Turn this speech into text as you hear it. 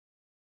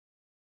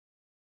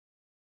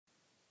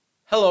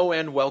Hello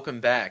and welcome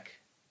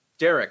back.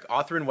 Derek,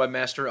 author and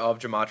webmaster of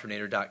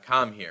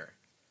Gematrinator.com here.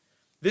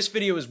 This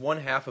video is one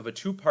half of a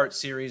two-part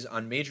series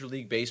on Major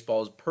League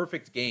Baseball's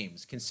perfect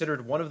games,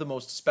 considered one of the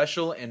most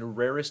special and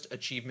rarest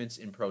achievements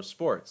in pro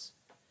sports.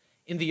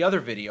 In the other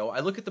video, I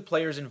look at the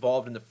players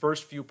involved in the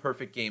first few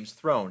perfect games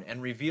thrown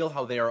and reveal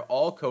how they are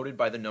all coded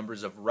by the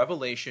numbers of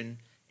revelation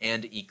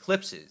and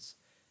eclipses.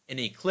 An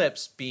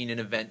eclipse being an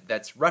event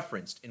that's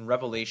referenced in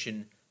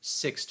Revelation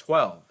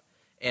 6:12.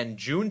 And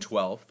June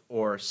 12th,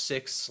 or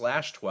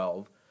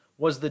 6/12,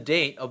 was the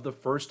date of the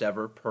first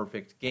ever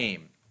perfect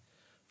game.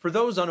 For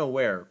those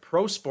unaware,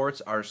 pro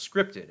sports are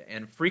scripted,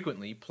 and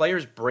frequently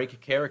players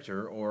break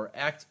character or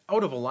act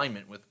out of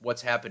alignment with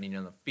what's happening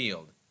on the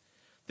field.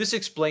 This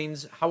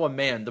explains how a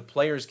man the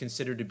players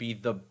consider to be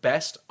the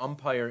best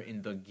umpire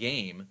in the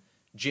game,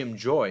 Jim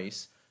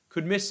Joyce,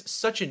 could miss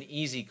such an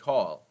easy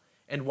call,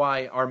 and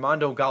why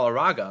Armando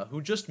Galarraga, who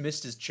just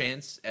missed his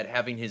chance at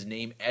having his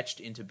name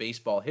etched into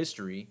baseball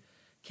history,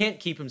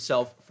 can't keep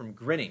himself from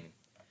grinning.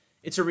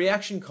 It's a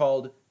reaction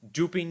called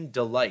duping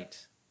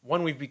delight,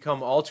 one we've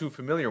become all too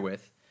familiar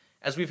with,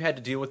 as we've had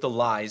to deal with the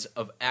lies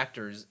of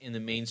actors in the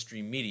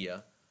mainstream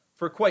media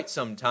for quite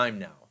some time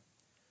now.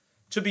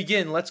 To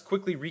begin, let's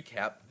quickly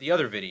recap the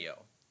other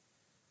video.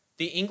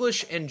 The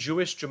English and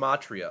Jewish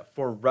gematria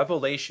for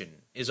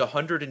Revelation is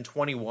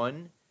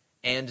 121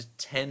 and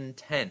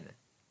 1010.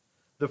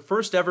 The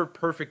first ever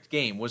perfect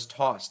game was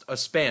tossed a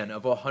span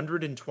of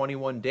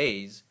 121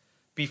 days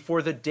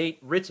before the date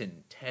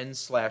written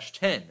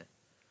 10/10,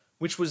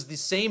 which was the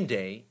same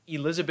day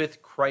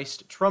Elizabeth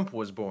Christ Trump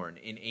was born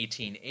in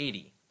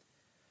 1880.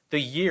 The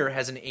year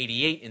has an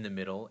 88 in the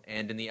middle,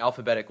 and in the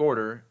alphabetic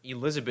order,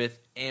 Elizabeth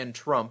and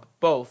Trump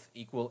both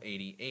equal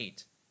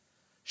 88.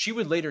 She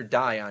would later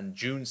die on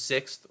June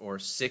 6th or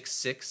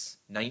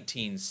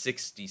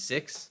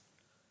 6/6/1966,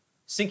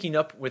 syncing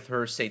up with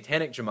her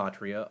satanic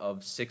gematria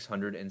of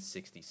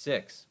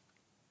 666.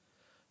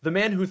 The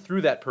man who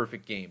threw that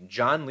perfect game,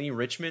 John Lee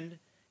Richmond,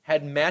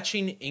 had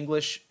matching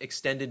English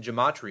extended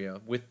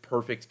gematria with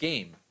perfect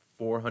game,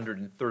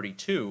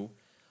 432,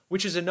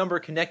 which is a number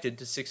connected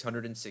to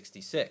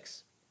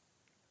 666.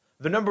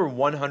 The number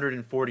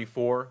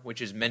 144,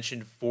 which is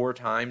mentioned 4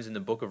 times in the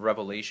book of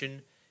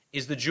Revelation,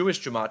 is the Jewish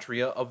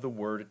gematria of the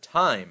word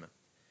time,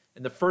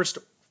 and the first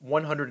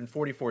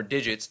 144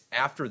 digits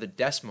after the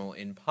decimal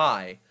in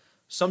pi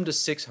sum to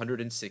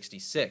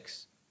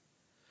 666.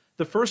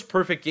 The first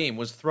perfect game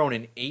was thrown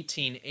in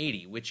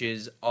 1880, which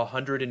is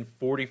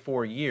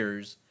 144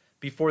 years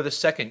before the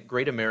second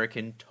Great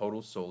American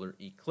Total Solar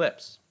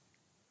Eclipse.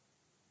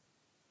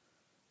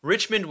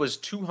 Richmond was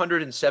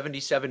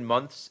 277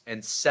 months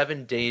and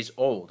 7 days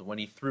old when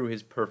he threw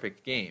his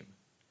perfect game,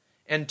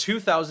 and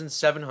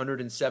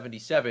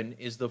 2,777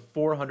 is the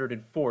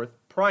 404th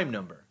prime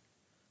number.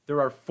 There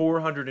are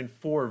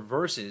 404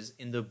 verses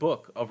in the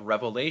book of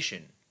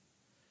Revelation.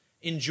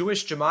 In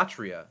Jewish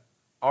gematria,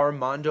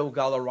 Armando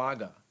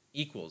Galarraga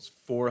equals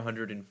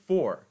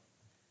 404.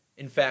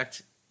 In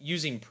fact,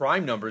 using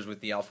prime numbers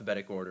with the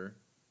alphabetic order,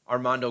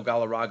 Armando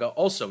Galarraga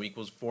also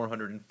equals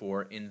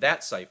 404 in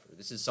that cipher.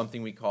 This is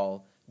something we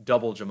call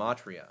double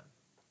gematria.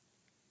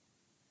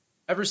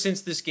 Ever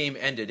since this game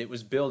ended, it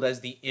was billed as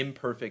the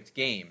imperfect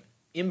game.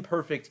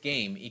 Imperfect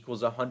game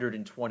equals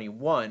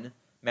 121,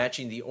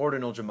 matching the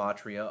ordinal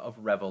gematria of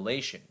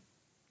Revelation.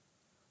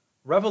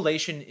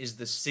 Revelation is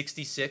the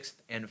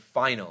 66th and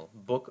final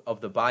book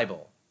of the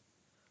Bible.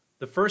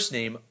 The first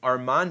name,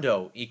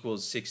 Armando,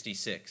 equals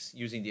 66,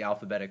 using the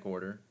alphabetic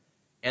order,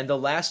 and the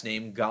last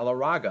name,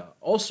 Galarraga,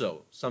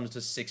 also sums to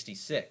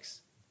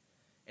 66.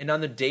 And on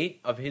the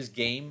date of his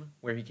game,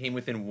 where he came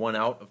within 1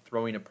 out of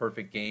throwing a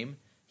perfect game,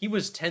 he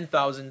was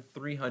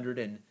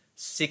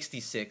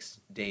 10,366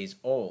 days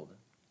old.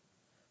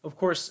 Of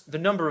course, the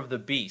number of the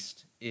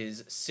beast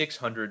is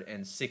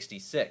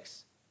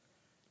 666.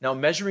 Now,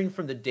 measuring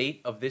from the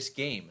date of this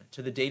game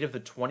to the date of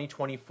the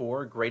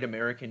 2024 Great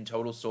American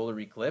Total Solar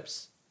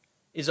Eclipse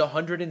is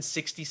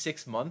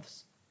 166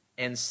 months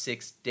and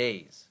 6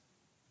 days.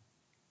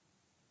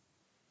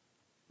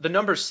 The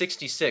number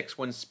 66,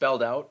 when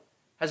spelled out,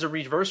 has a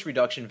reverse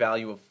reduction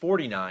value of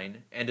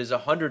 49 and is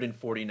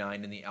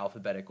 149 in the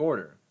alphabetic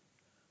order.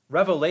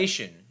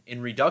 Revelation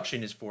in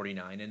reduction is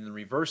 49 and in the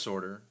reverse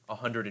order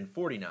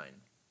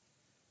 149.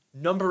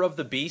 Number of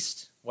the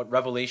beast, what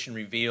Revelation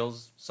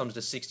reveals, sums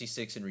to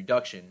 66 in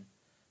reduction.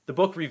 The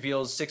book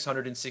reveals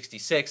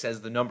 666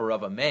 as the number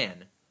of a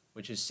man,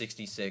 which is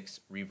 66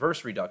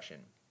 reverse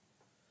reduction.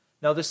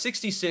 Now the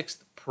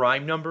 66th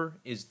prime number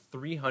is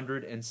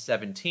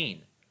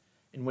 317,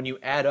 and when you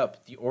add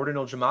up the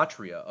ordinal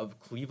gematria of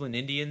Cleveland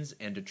Indians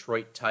and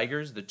Detroit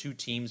Tigers, the 2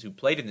 teams who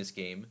played in this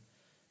game,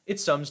 it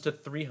sums to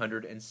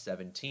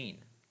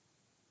 317.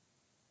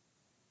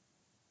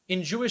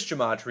 In Jewish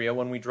gematria,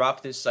 when we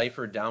drop this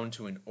cipher down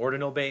to an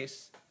ordinal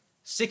base,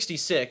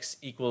 66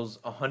 equals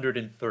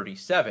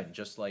 137,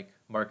 just like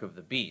Mark of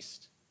the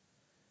Beast.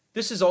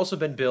 This has also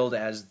been billed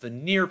as the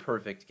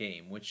near-perfect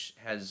game, which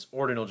has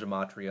ordinal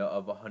gematria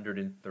of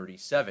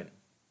 137.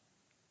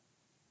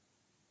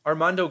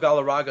 Armando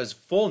Galarraga's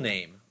full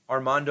name,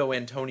 Armando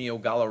Antonio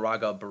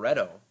Galarraga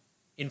Barreto,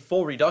 in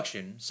full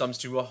reduction, sums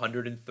to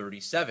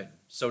 137.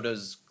 So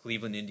does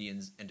Cleveland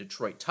Indians and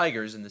Detroit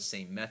Tigers in the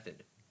same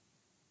method.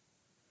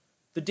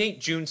 The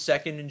date June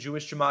 2nd in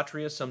Jewish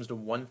Gematria sums to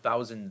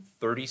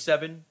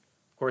 1037.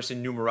 Of course,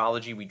 in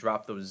numerology, we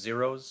drop those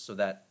zeros, so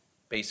that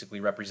basically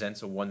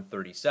represents a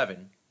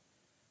 137.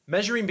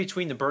 Measuring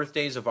between the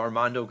birthdays of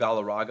Armando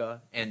Galarraga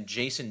and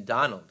Jason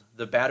Donald,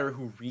 the batter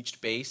who reached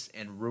base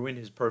and ruined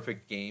his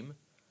perfect game,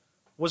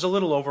 was a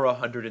little over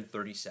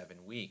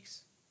 137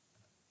 weeks.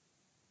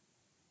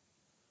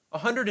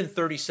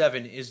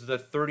 137 is the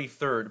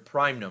 33rd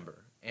prime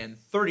number, and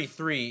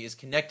 33 is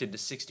connected to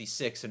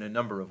 66 in a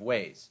number of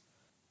ways.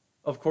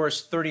 Of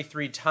course,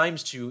 33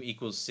 times 2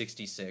 equals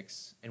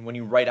 66, and when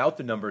you write out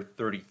the number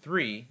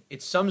 33,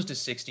 it sums to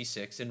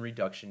 66 in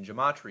reduction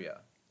gematria.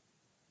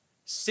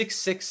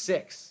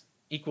 666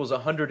 equals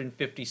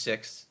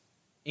 156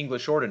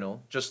 English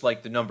ordinal, just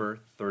like the number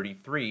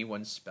 33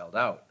 when spelled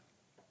out.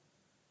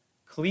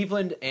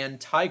 Cleveland and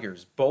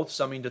Tigers both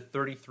summing to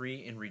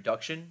 33 in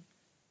reduction.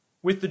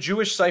 With the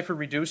Jewish cipher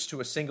reduced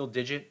to a single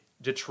digit,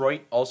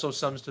 Detroit also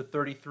sums to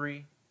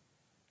 33.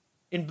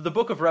 In the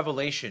book of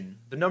Revelation,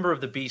 the number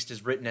of the beast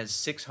is written as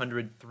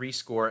 603.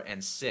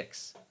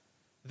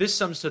 This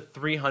sums to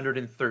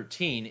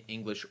 313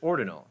 English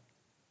ordinal.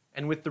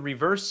 And with the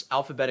reverse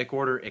alphabetic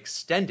order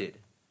extended,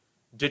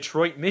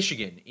 Detroit,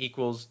 Michigan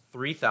equals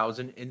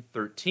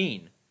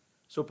 3013.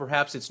 So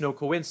perhaps it's no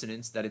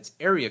coincidence that its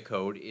area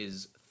code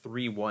is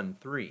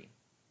 313.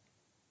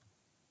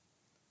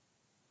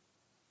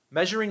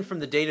 Measuring from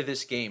the date of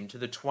this game to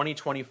the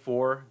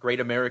 2024 Great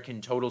American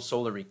Total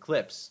Solar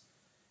Eclipse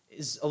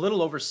is a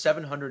little over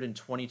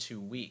 722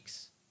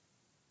 weeks.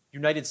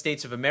 United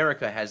States of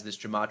America has this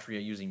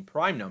gematria using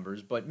prime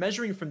numbers, but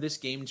measuring from this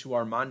game to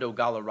Armando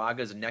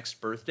Galarraga's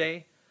next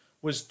birthday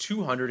was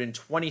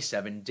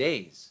 227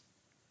 days.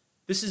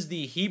 This is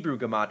the Hebrew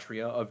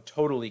gematria of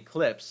total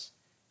eclipse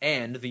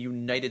and the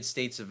United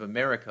States of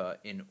America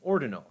in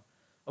ordinal.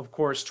 Of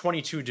course,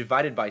 22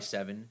 divided by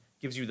 7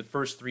 gives you the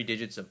first 3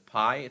 digits of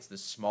pi. It's the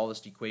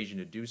smallest equation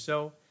to do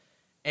so,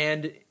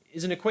 and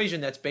is an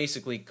equation that's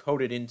basically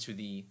coded into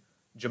the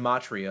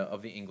gematria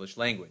of the English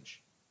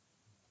language.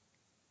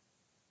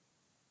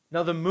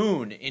 Now the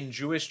moon in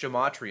Jewish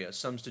gematria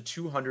sums to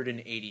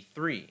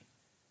 283,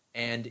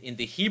 and in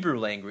the Hebrew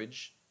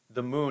language,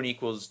 the moon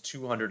equals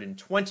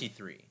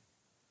 223.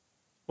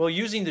 While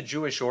using the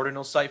Jewish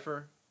ordinal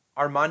cipher,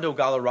 Armando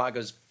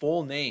Galarraga's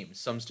full name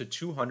sums to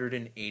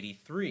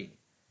 283,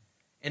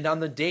 and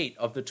on the date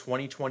of the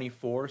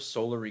 2024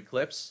 solar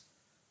eclipse,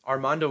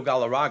 Armando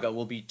Galarraga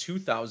will be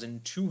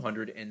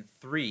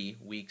 2,203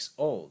 weeks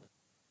old.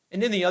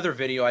 And in the other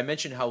video, I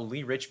mentioned how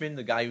Lee Richmond,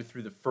 the guy who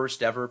threw the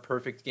first ever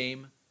perfect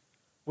game,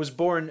 was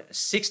born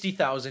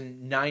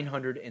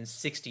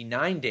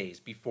 60,969 days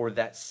before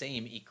that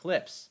same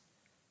eclipse.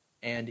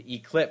 And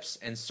eclipse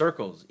and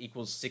circles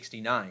equals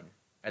 69,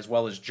 as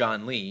well as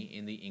John Lee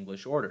in the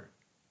English order.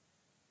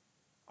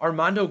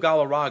 Armando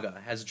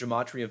Galarraga has a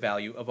gematria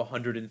value of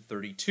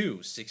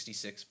 132,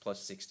 66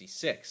 plus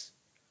 66.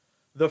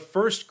 The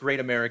first Great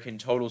American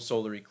Total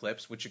Solar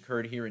Eclipse, which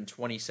occurred here in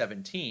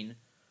 2017,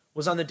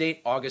 was on the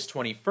date August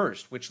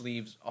 21st, which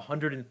leaves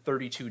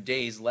 132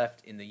 days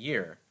left in the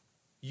year.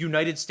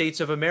 United States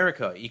of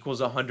America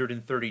equals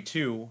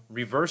 132,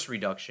 reverse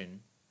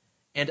reduction,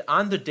 and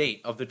on the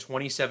date of the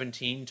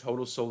 2017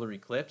 total solar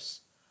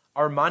eclipse,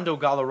 Armando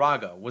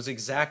Galarraga was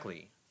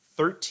exactly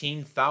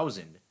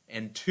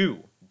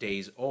 13,002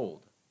 days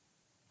old.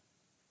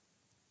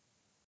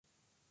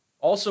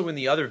 Also in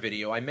the other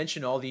video, I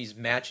mentioned all these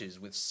matches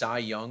with Cy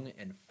Young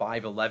and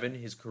 5'11".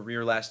 His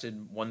career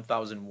lasted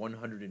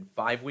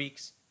 1,105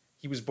 weeks.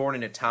 He was born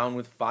in a town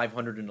with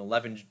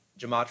 511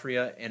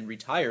 gematria and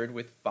retired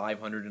with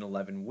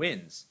 511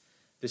 wins.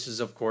 This is,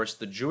 of course,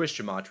 the Jewish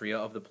gematria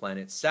of the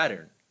planet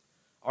Saturn.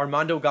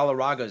 Armando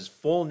Galarraga's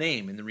full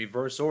name in the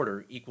reverse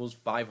order equals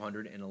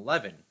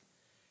 511.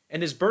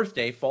 And his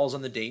birthday falls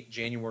on the date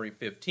January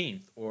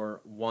 15th,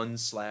 or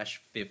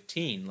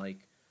 1/15,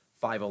 like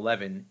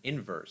 511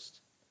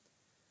 inversed.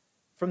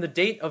 From the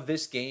date of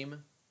this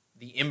game,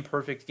 the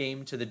Imperfect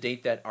game, to the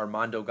date that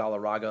Armando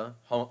Galarraga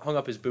hung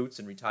up his boots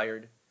and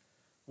retired,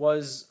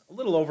 was a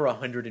little over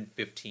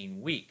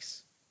 115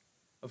 weeks.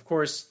 Of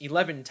course,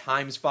 11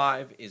 times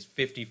 5 is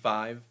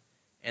 55,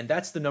 and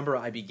that's the number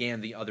I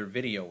began the other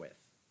video with.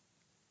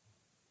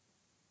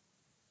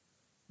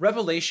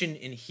 Revelation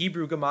in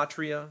Hebrew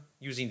gematria,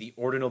 using the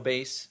ordinal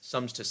base,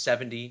 sums to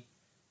 70,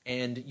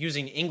 and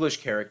using English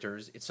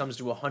characters, it sums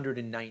to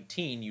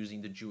 119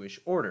 using the Jewish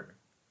order.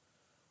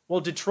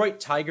 While Detroit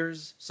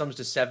Tigers sums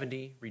to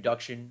 70,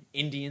 reduction,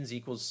 Indians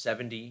equals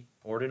 70,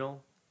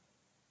 ordinal.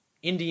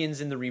 Indians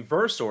in the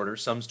reverse order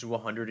sums to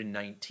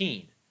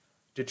 119.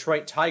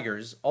 Detroit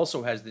Tigers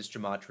also has this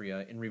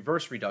gematria in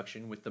reverse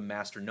reduction with the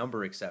master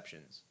number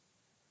exceptions.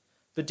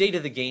 The date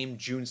of the game,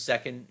 June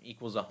 2nd,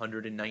 equals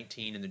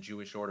 119 in the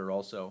Jewish order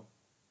also.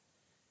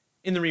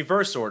 In the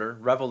reverse order,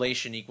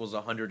 Revelation equals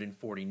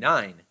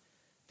 149.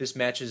 This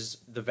matches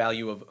the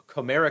value of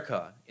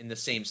Comerica in the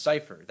same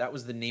cipher. That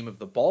was the name of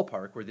the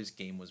ballpark where this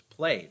game was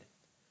played.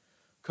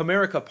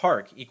 Comerica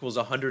Park equals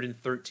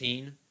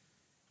 113.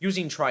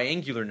 Using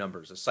triangular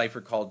numbers, a cipher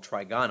called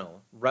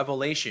trigonal,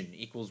 Revelation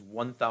equals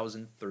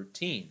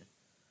 1013.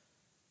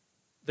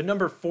 The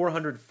number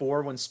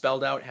 404, when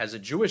spelled out, has a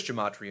Jewish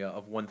gematria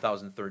of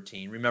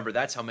 1013. Remember,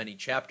 that's how many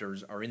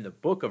chapters are in the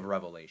book of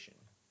Revelation.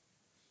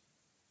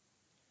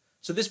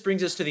 So this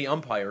brings us to the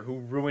umpire who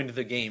ruined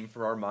the game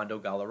for Armando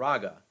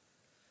Galarraga.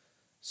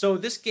 So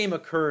this game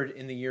occurred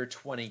in the year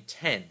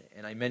 2010,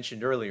 and I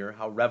mentioned earlier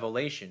how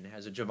Revelation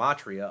has a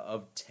gematria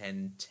of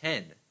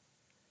 1010.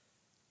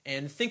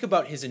 And think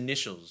about his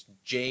initials,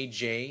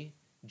 JJ.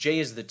 J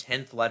is the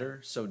 10th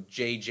letter, so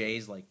JJ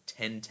is like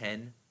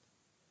 1010.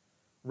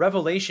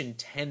 Revelation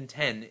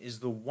 1010 is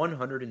the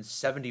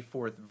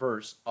 174th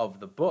verse of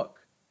the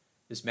book.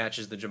 This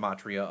matches the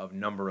gematria of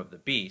Number of the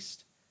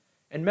Beast.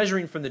 And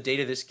measuring from the date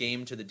of this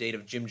game to the date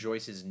of Jim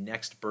Joyce's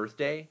next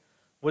birthday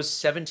was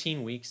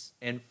 17 weeks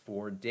and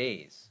 4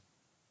 days.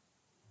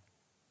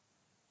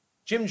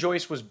 Jim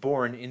Joyce was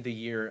born in the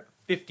year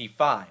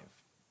 55,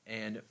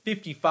 and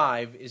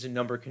 55 is a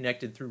number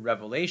connected through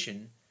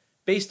Revelation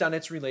based on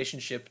its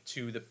relationship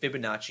to the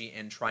Fibonacci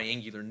and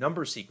triangular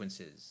number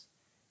sequences.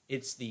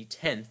 It's the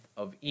 10th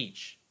of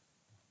each.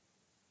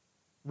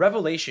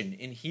 Revelation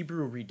in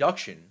Hebrew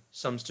reduction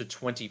sums to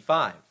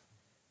 25,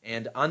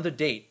 and on the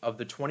date of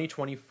the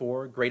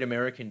 2024 Great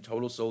American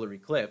Total Solar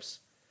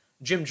Eclipse,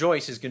 Jim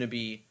Joyce is going to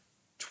be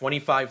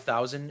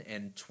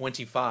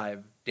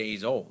 25,025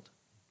 days old.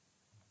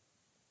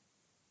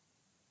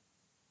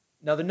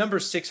 Now the number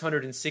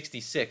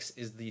 666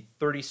 is the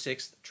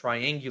 36th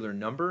triangular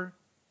number,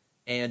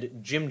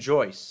 and Jim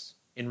Joyce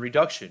in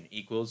reduction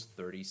equals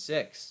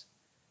 36.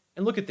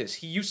 And look at this,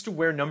 he used to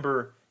wear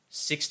number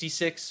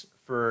 66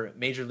 for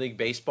Major League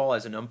Baseball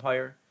as an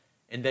umpire,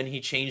 and then he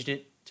changed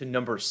it to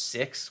number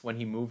 6 when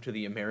he moved to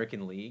the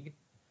American League.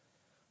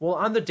 Well,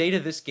 on the date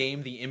of this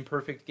game, the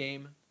Imperfect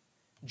game,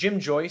 Jim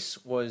Joyce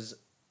was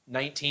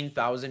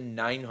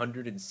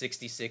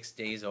 19,966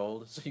 days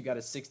old, so you got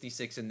a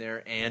 66 in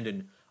there and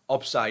an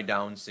upside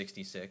down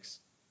 66.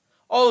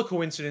 All a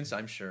coincidence,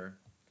 I'm sure.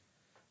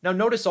 Now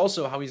notice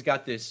also how he's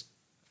got this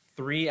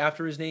 3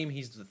 after his name.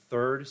 He's the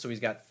third, so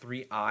he's got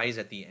 3 I's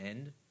at the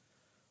end.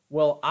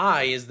 Well,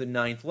 I is the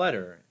 9th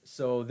letter,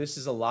 so this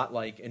is a lot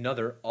like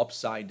another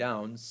upside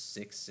down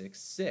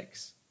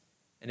 666.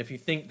 And if you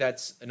think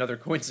that's another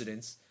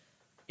coincidence,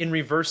 in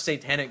reverse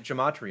satanic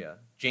gematria,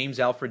 James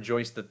Alfred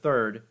Joyce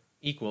III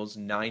equals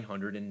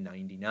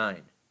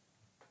 999.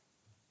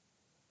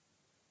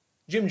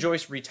 Jim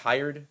Joyce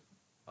retired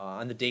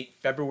on the date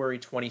February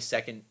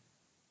 22nd,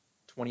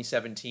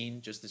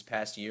 2017, just this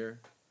past year.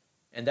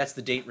 And that's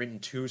the date written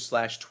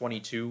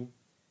 2/22.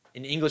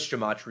 In English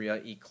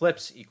gematria,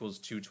 eclipse equals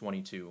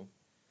 222.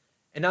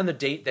 And on the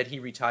date that he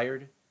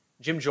retired,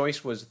 Jim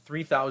Joyce was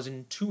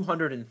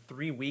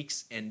 3,203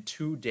 weeks and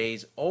 2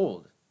 days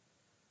old.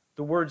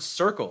 The word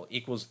circle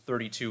equals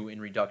 32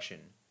 in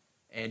reduction.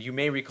 And you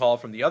may recall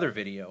from the other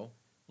video,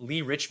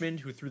 Lee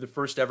Richmond, who threw the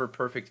first ever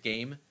perfect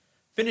game,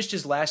 finished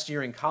his last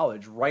year in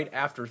college right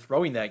after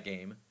throwing that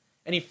game,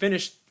 and he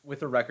finished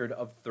with a record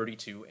of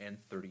 32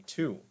 and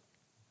 32.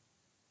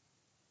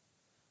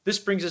 This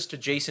brings us to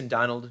Jason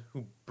Donald,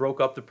 who broke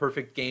up the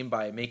perfect game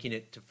by making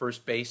it to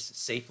first base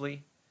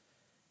safely.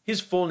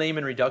 His full name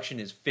in reduction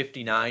is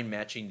 59,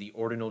 matching the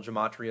ordinal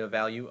gematria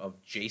value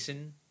of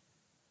Jason.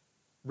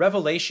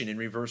 Revelation in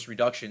reverse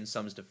reduction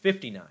sums to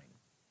 59.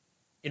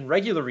 In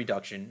regular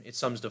reduction, it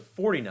sums to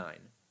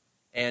 49.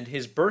 And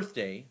his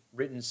birthday,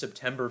 written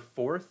September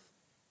 4th,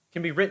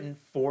 can be written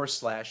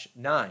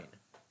 4/9.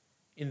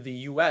 In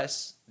the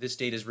US, this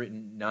date is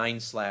written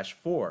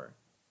 9/4.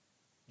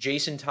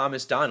 Jason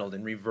Thomas Donald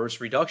in reverse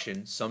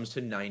reduction sums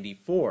to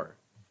 94,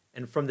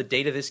 and from the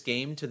date of this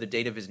game to the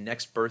date of his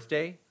next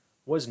birthday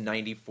was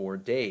 94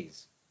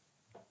 days.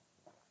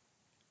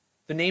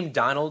 The name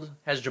Donald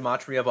has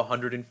gematria of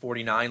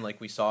 149 like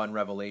we saw in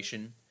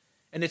Revelation,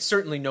 and it's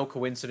certainly no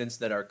coincidence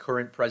that our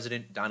current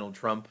president, Donald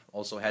Trump,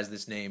 also has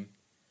this name.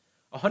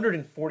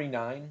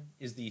 149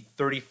 is the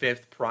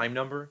 35th prime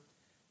number.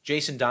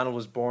 Jason Donald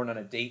was born on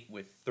a date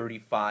with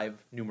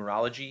 35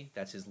 numerology.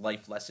 That's his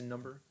life lesson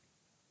number.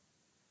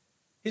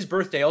 His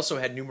birthday also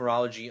had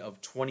numerology of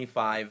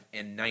 25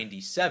 and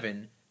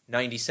 97,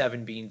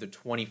 97 being the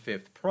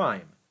 25th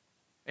prime.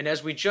 And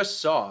as we just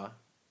saw,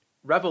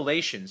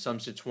 Revelation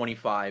sums to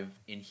 25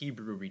 in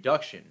Hebrew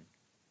reduction.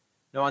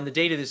 Now on the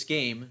date of this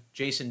game,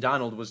 Jason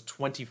Donald was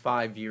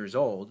 25 years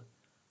old.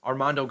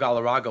 Armando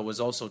Galarraga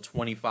was also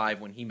 25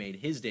 when he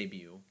made his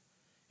debut.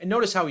 And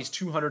notice how he's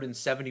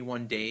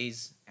 271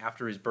 days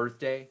after his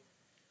birthday.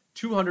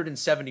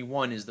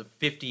 271 is the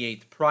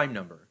 58th prime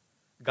number.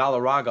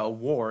 Galarraga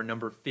wore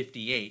number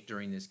 58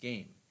 during this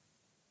game.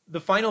 The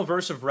final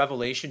verse of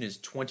Revelation is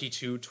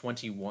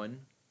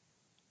 22:21.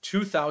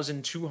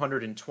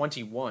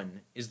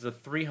 2221 is the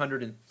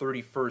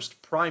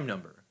 331st prime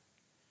number.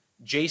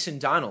 Jason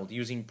Donald,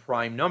 using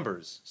prime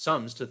numbers,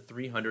 sums to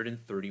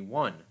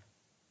 331.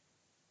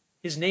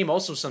 His name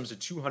also sums to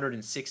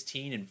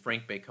 216 in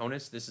Frank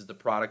Baconis. This is the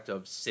product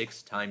of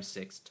 6 times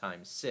 6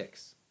 times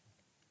 6.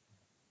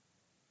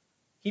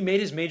 He made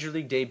his Major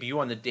League debut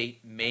on the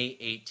date May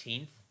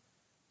 18th.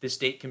 This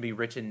date can be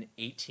written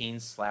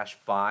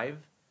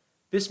 18/5.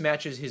 This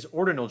matches his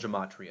ordinal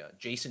gematria.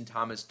 Jason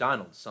Thomas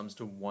Donald sums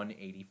to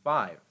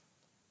 185.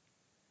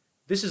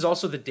 This is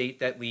also the date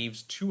that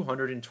leaves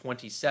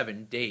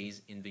 227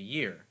 days in the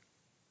year.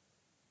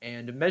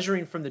 And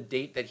measuring from the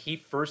date that he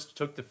first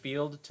took the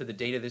field to the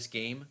date of this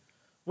game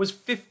was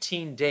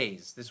 15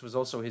 days. This was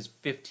also his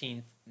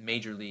 15th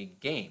Major League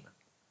game.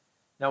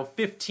 Now,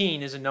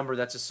 15 is a number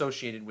that's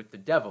associated with the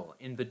devil.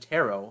 In the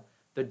tarot,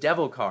 the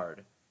devil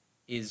card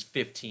is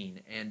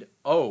 15, and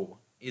O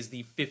is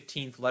the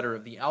 15th letter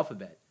of the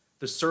alphabet,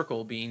 the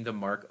circle being the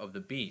mark of the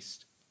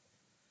beast.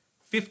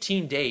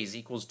 15 days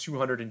equals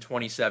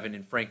 227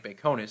 in Frank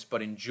Baconis,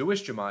 but in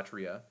Jewish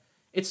gematria,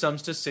 it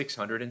sums to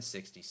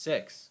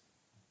 666.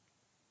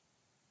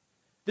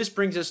 This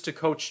brings us to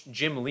Coach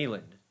Jim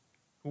Leland,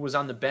 who was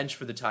on the bench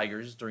for the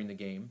Tigers during the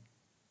game.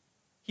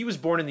 He was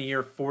born in the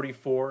year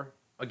 44.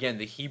 Again,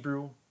 the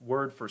Hebrew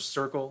word for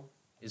circle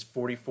is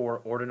 44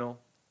 ordinal.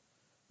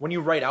 When you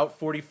write out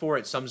 44,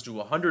 it sums to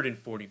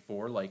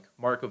 144, like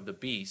mark of the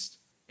beast.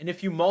 And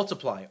if you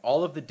multiply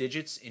all of the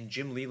digits in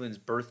Jim Leland's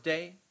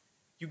birthday,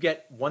 you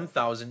get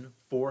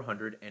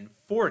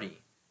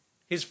 1,440.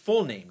 His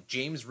full name,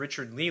 James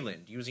Richard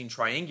Leland, using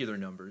triangular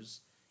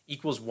numbers,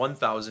 equals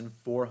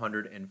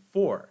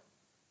 1,404.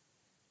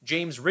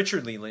 James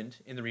Richard Leland,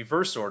 in the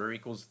reverse order,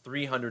 equals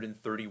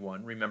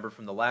 331. Remember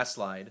from the last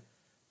slide,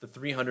 the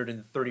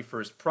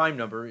 331st prime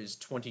number is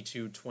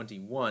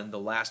 2221, the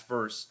last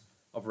verse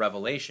of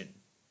Revelation.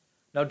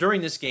 Now,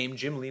 during this game,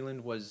 Jim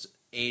Leland was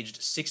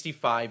aged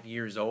 65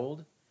 years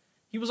old.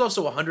 He was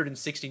also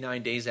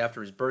 169 days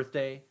after his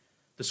birthday.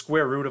 The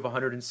square root of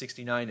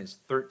 169 is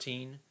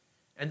 13.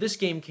 And this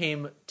game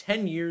came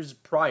 10 years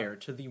prior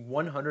to the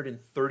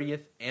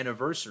 130th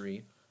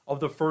anniversary of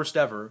the first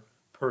ever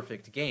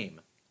perfect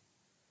game.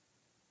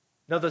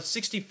 Now, the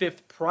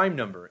 65th prime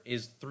number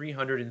is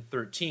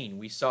 313.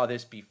 We saw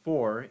this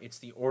before. It's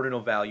the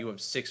ordinal value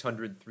of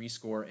 603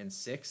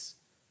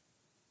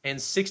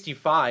 and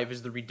 65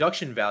 is the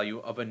reduction value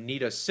of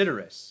Anita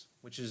Sideris,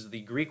 which is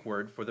the Greek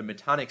word for the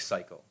Metonic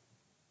cycle.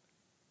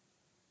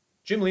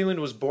 Jim Leland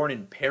was born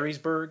in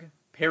Perrysburg.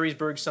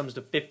 Perrysburg sums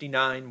to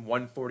 59,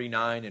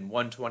 149, and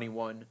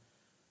 121.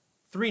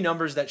 Three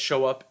numbers that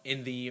show up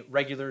in the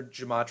regular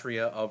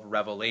gematria of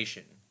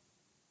Revelation.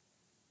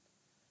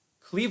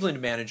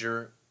 Cleveland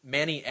manager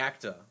Manny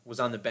Acta was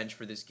on the bench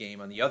for this game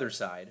on the other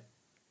side.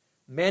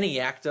 Manny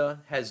Acta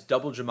has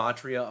double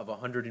gematria of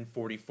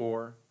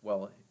 144,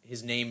 well,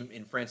 his name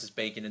in Francis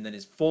Bacon and then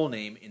his full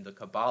name in the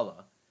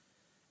Kabbalah.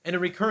 And a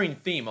recurring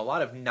theme, a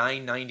lot of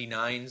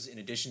 999s in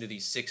addition to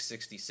these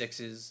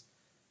 666s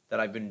that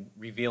I've been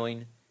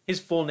revealing. His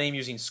full name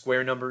using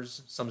square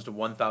numbers sums to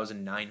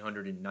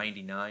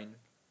 1,999.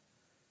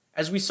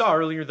 As we saw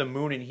earlier, the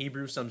moon in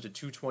Hebrew sums to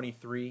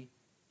 223.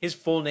 His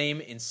full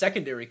name in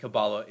secondary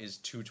Kabbalah is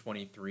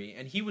 223,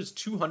 and he was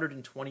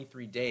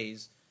 223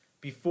 days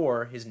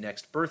before his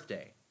next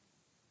birthday.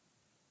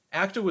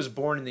 Acta was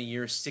born in the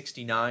year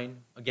 69.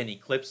 Again,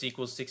 eclipse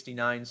equals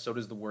 69, so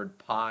does the word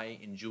pi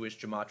in Jewish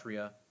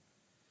gematria.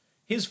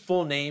 His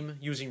full name,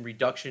 using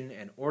reduction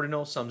and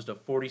ordinal, sums to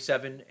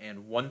 47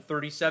 and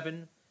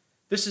 137.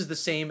 This is the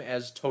same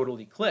as total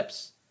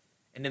eclipse.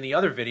 And in the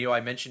other video, I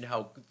mentioned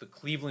how the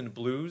Cleveland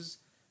Blues,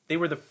 they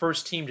were the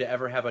first team to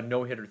ever have a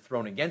no-hitter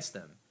thrown against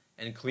them.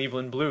 And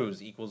Cleveland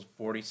Blues equals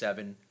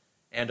 47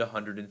 and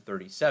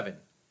 137.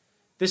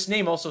 This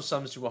name also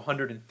sums to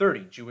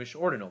 130, Jewish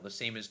ordinal, the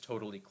same as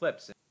total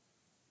eclipse.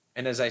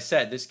 And as I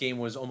said, this game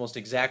was almost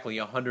exactly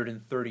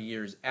 130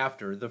 years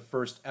after the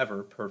first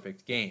ever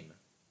perfect game.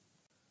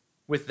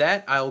 With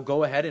that, I'll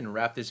go ahead and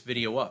wrap this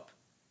video up.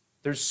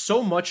 There's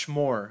so much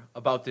more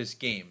about this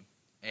game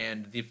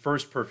and the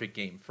first perfect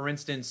game. For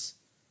instance,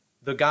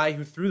 the guy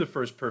who threw the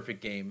first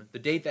perfect game, the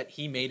date that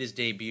he made his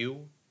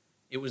debut,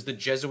 it was the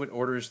Jesuit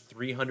Order's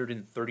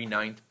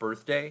 339th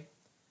birthday.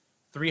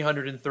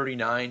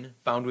 339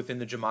 found within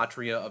the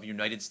gematria of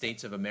United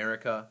States of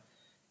America,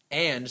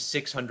 and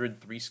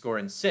 603.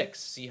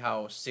 See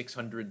how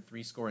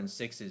 603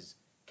 is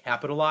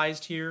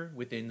capitalized here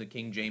within the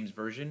King James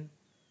Version?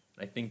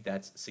 I think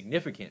that's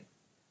significant.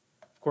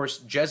 Of course,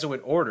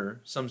 Jesuit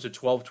order sums to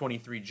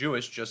 1223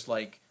 Jewish, just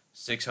like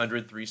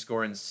 603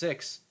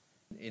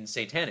 in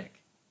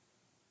Satanic.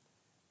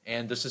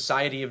 And the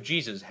Society of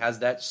Jesus has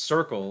that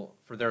circle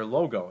for their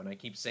logo, and I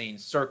keep saying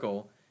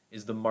circle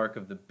is the mark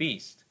of the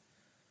beast.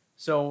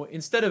 So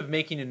instead of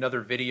making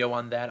another video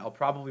on that, I'll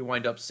probably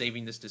wind up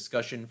saving this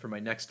discussion for my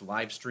next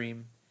live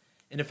stream.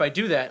 And if I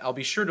do that, I'll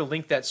be sure to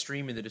link that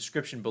stream in the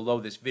description below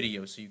this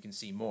video so you can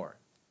see more.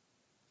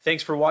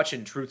 Thanks for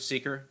watching, Truth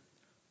Seeker.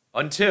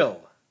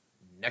 Until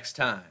next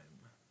time.